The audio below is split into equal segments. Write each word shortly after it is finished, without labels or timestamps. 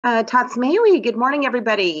Tatsmaili, good morning,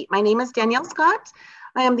 everybody. My name is Danielle Scott.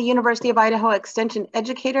 I am the University of Idaho Extension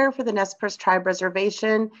Educator for the Nez Perce Tribal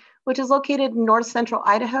Reservation, which is located in north central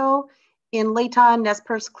Idaho in Layton, Nez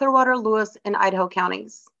Perce, Clearwater, Lewis, and Idaho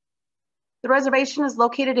counties. The reservation is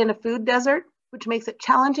located in a food desert, which makes it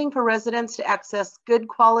challenging for residents to access good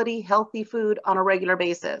quality, healthy food on a regular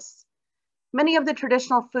basis. Many of the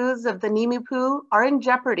traditional foods of the Nimipu are in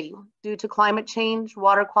jeopardy due to climate change,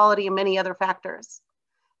 water quality, and many other factors.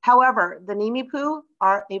 However, the Nimipu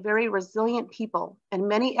are a very resilient people, and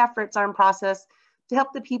many efforts are in process to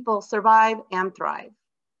help the people survive and thrive.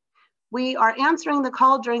 We are answering the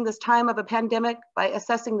call during this time of a pandemic by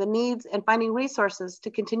assessing the needs and finding resources to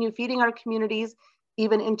continue feeding our communities,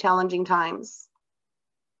 even in challenging times.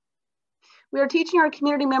 We are teaching our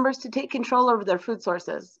community members to take control over their food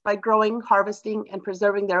sources by growing, harvesting, and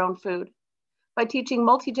preserving their own food, by teaching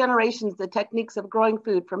multi-generations the techniques of growing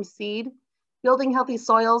food from seed, building healthy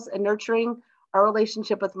soils, and nurturing our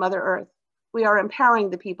relationship with Mother Earth. We are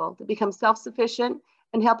empowering the people to become self-sufficient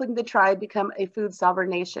and helping the tribe become a food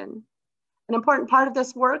sovereign nation. An important part of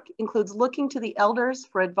this work includes looking to the elders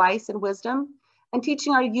for advice and wisdom and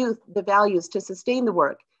teaching our youth the values to sustain the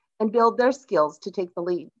work and build their skills to take the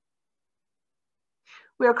lead.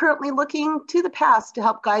 We are currently looking to the past to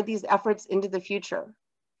help guide these efforts into the future.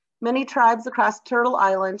 Many tribes across Turtle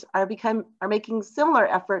Island are making similar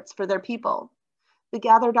efforts for their people. The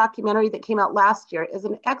Gather documentary that came out last year is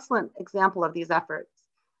an excellent example of these efforts.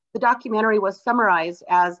 The documentary was summarized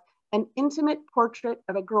as an intimate portrait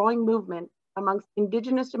of a growing movement amongst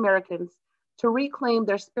Indigenous Americans to reclaim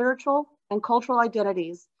their spiritual and cultural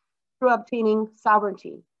identities through obtaining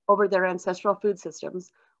sovereignty over their ancestral food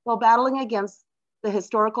systems while battling against the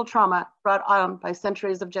historical trauma brought on by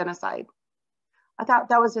centuries of genocide. I thought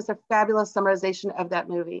that was just a fabulous summarization of that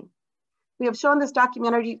movie. We have shown this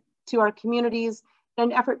documentary to our communities in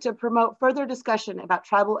an effort to promote further discussion about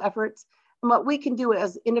tribal efforts and what we can do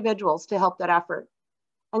as individuals to help that effort.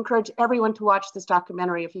 I encourage everyone to watch this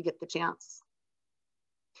documentary if you get the chance.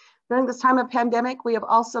 During this time of pandemic, we have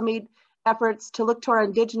also made efforts to look to our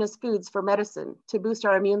indigenous foods for medicine to boost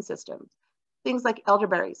our immune system. Things like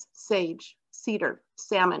elderberries, sage, cedar,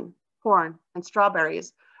 salmon, corn, and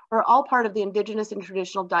strawberries are all part of the indigenous and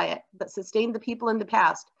traditional diet that sustained the people in the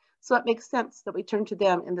past, so it makes sense that we turn to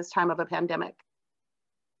them in this time of a pandemic.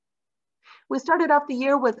 We started off the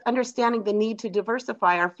year with understanding the need to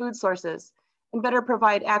diversify our food sources and better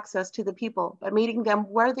provide access to the people by meeting them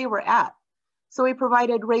where they were at. So we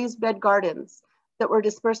provided raised bed gardens that were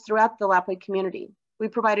dispersed throughout the Lapwai community. We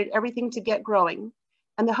provided everything to get growing,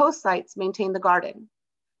 and the host sites maintained the garden.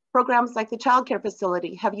 Programs like the child care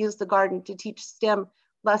facility have used the garden to teach STEM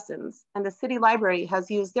lessons, and the city library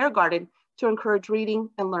has used their garden to encourage reading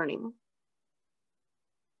and learning.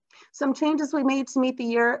 Some changes we made to meet the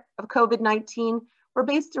year of COVID-19 were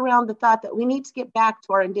based around the thought that we need to get back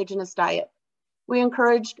to our indigenous diet. We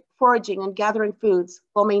encouraged foraging and gathering foods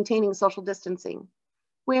while maintaining social distancing.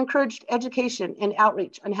 We encouraged education and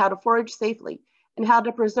outreach on how to forage safely and how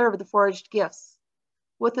to preserve the foraged gifts.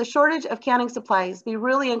 With the shortage of canning supplies, we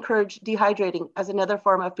really encouraged dehydrating as another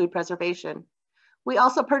form of food preservation. We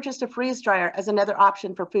also purchased a freeze dryer as another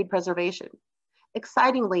option for food preservation.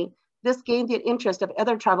 Excitingly, this gained the interest of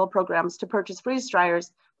other tribal programs to purchase freeze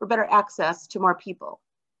dryers for better access to more people.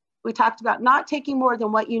 We talked about not taking more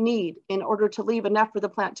than what you need in order to leave enough for the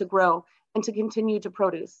plant to grow and to continue to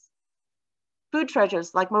produce. Food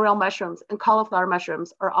treasures like morel mushrooms and cauliflower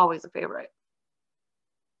mushrooms are always a favorite.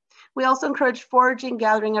 We also encourage foraging,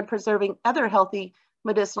 gathering, and preserving other healthy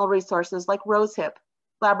medicinal resources like rosehip,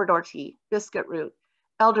 Labrador tea, biscuit root,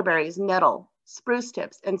 elderberries, nettle, spruce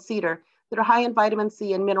tips, and cedar that are high in vitamin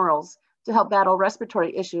C and minerals to help battle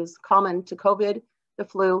respiratory issues common to COVID, the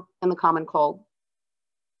flu, and the common cold.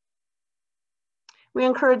 We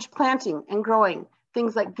encourage planting and growing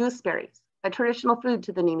things like gooseberries, a traditional food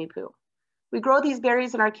to the Nimipu. We grow these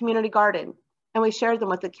berries in our community garden, and we share them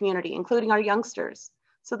with the community, including our youngsters,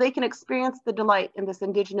 so they can experience the delight in this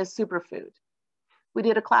indigenous superfood. We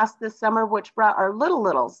did a class this summer which brought our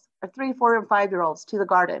littles, our 3, 4, and 5-year-olds to the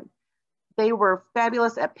garden. They were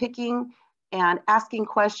fabulous at picking and asking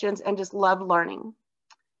questions and just loved learning.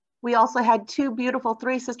 We also had 2 beautiful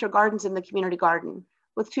 3-sister gardens in the community garden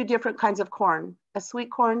with 2 different kinds of corn, a sweet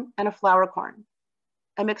corn and a flour corn,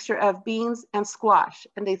 a mixture of beans and squash,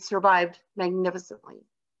 and they survived magnificently.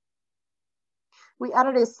 We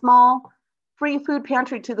added a small free food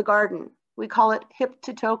pantry to the garden. We call it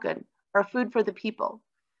HIPT token, or food for the people.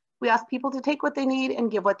 We ask people to take what they need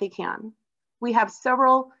and give what they can. We have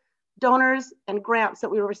several donors and grants that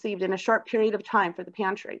we received in a short period of time for the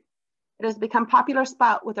pantry. It has become a popular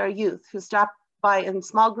spot with our youth who stop by in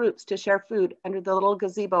small groups to share food under the little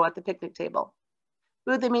gazebo at the picnic table,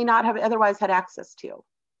 food they may not have otherwise had access to.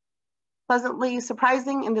 Pleasantly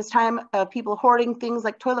surprising in this time of people hoarding things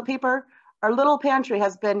like toilet paper, our little pantry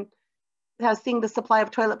has seen the supply of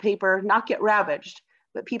toilet paper not get ravaged,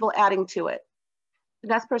 but people adding to it. The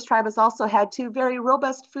Nez Perce Tribe has also had 2 very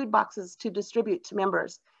robust food boxes to distribute to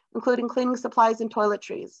members, including cleaning supplies and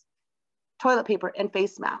toiletries, toilet paper, and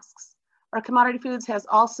face masks. Our Commodity Foods has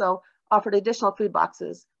also offered additional food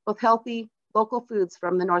boxes with healthy local foods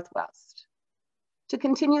from the Northwest. To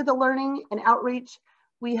continue the learning and outreach,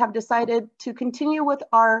 we have decided to continue with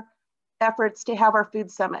our efforts to have our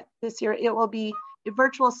food summit. This year, it will be a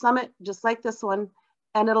virtual summit just like this one,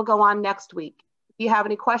 and it'll go on next week. If you have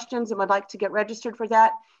any questions and would like to get registered for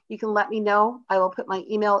that, you can let me know. I will put my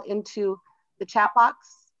email into the chat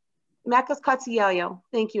box. Makas Katsiyayo.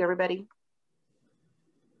 Thank you, everybody.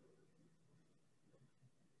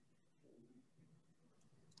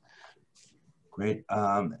 Great.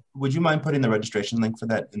 Would you mind putting the registration link for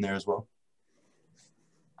that in there as well?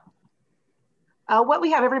 What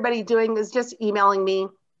we have everybody doing is just emailing me,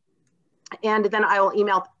 and then I will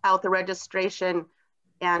email out the registration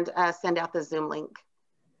and send out the Zoom link.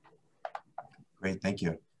 Great, thank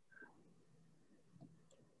you.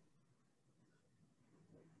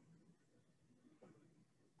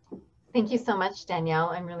 Thank you so much, Danielle.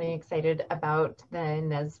 I'm really excited about the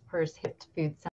Nez Perce HIPT Food Summit.